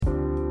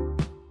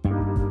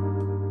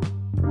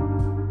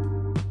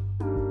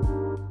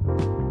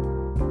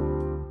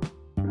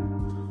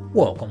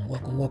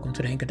Welcome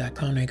to the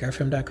Anchor.com,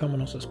 AnchorFM.com,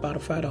 and also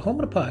Spotify, the home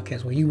of the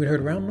podcast where you would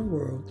heard around the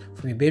world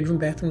from your bedroom,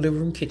 bathroom, living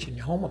room, kitchen,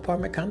 your home,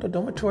 apartment, condo,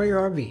 dormitory,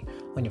 or RV,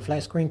 on your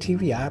flat screen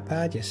TV,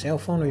 iPod, your cell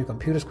phone, or your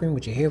computer screen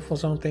with your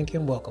headphones on. Thank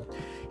you and welcome.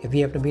 If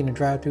you happen to be in a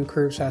drive-through,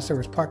 curbside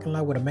service parking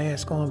lot with a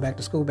mask on, back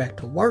to school, back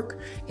to work,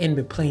 in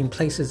between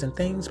places and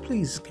things,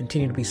 please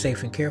continue to be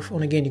safe and careful.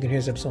 And again, you can hear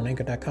this episode on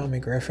Anchor.com,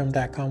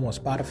 AnchorFM.com, or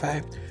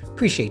Spotify.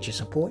 Appreciate your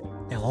support.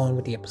 Now on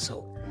with the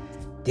episode.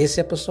 This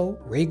episode,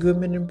 Ray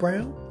Goodman and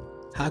Brown,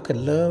 How Could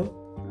Love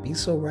Be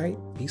So Right,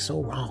 Be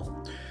So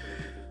Wrong?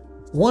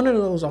 One of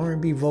those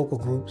R&B vocal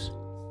groups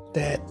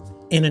that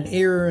in an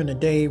era and a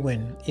day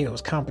when it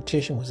was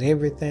competition was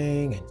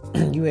everything,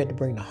 and you had to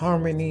bring the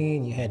harmony,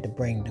 and you had to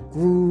bring the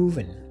groove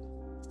and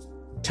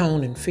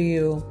tone and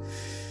feel.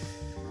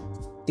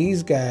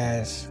 These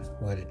guys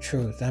were the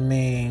truth. I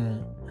mean,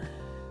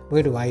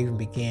 where do I even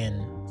begin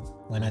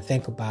when I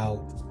think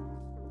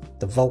about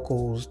the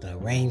vocals, the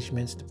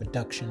arrangements, the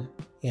production?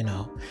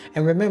 And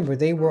remember,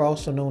 they were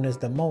also known as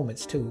the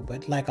Moments too,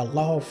 but like a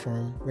law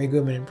firm, Ray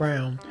Goodman and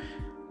Brown,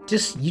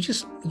 you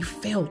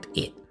felt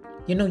it.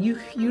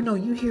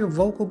 You hear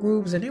vocal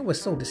grooves and it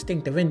was so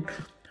distinctive. And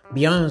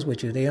be honest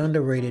with you, they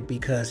underrated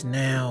because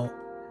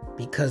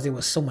there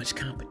was so much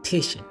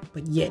competition,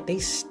 but yet they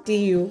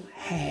still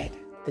had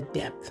the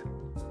depth.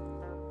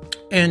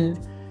 And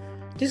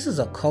this is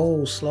a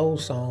cold, slow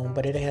song,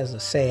 but it has a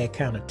sad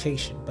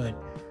connotation. But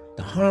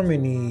the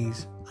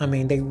harmonies,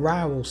 they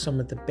rival some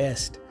of the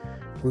best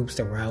groups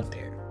that were out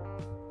there.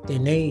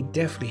 And they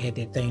definitely had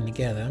their thing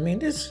together.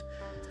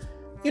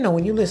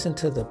 When you listen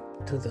to the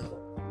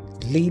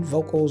lead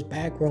vocals,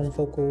 background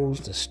vocals,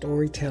 the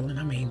storytelling,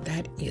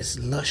 that is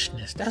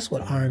lushness. That's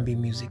what R&B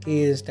music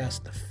is. That's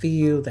the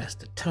feel, that's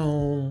the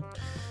tone,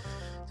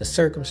 the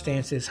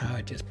circumstances, how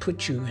it just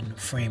puts you in the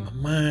frame of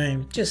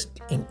mind.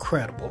 Just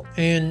incredible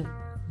and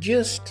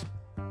just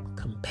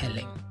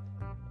compelling.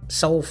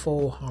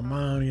 Soulful,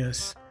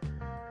 harmonious,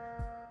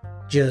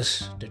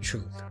 just the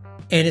truth.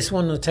 And it's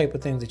one of the type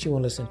of things that you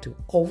want to listen to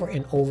over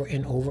and over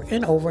and over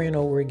and over and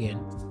over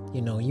again.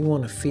 You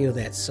want to feel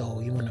that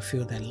soul. You want to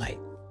feel that light.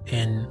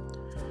 And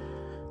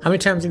how many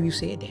times have you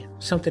said that?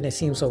 Something that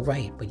seems so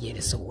right, but yet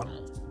it's so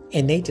wrong.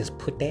 And they just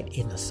put that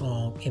in a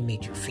song and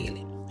made you feel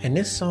it. And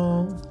this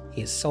song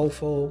is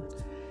soulful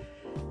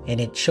and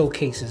it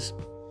showcases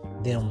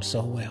them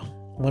so well.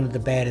 One of the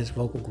baddest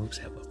vocal groups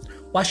ever.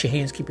 Wash your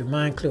hands, keep your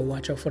mind clear,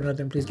 watch out for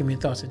another, and please give me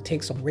your thoughts and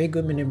takes on Ray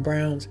Goodman and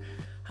Brown's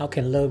How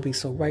Can Love Be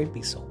So Right,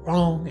 Be So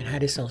Wrong, and how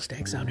this song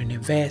stacks out in their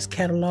vast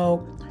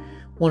catalog.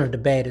 One of the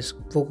baddest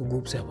vocal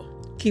groups ever.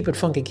 Keep it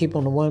funky, keep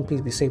on the one. Please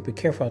be safe, be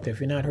careful out there.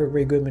 If you're not heard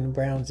Ray Goodman and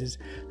Brown's is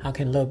How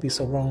Can Love Be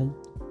So Wrong,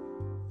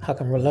 How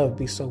Can Love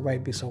Be So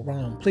Right, Be So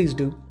Wrong, please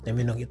do. Let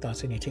me know your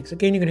thoughts and your takes.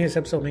 Again, you can hear this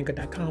episode on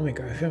Anchor.com,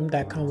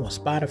 AnchorFM.com, or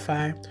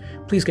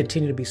Spotify. Please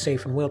continue to be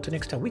safe and well. Till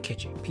next time we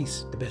catch you.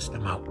 Peace. The best.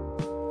 I'm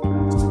out.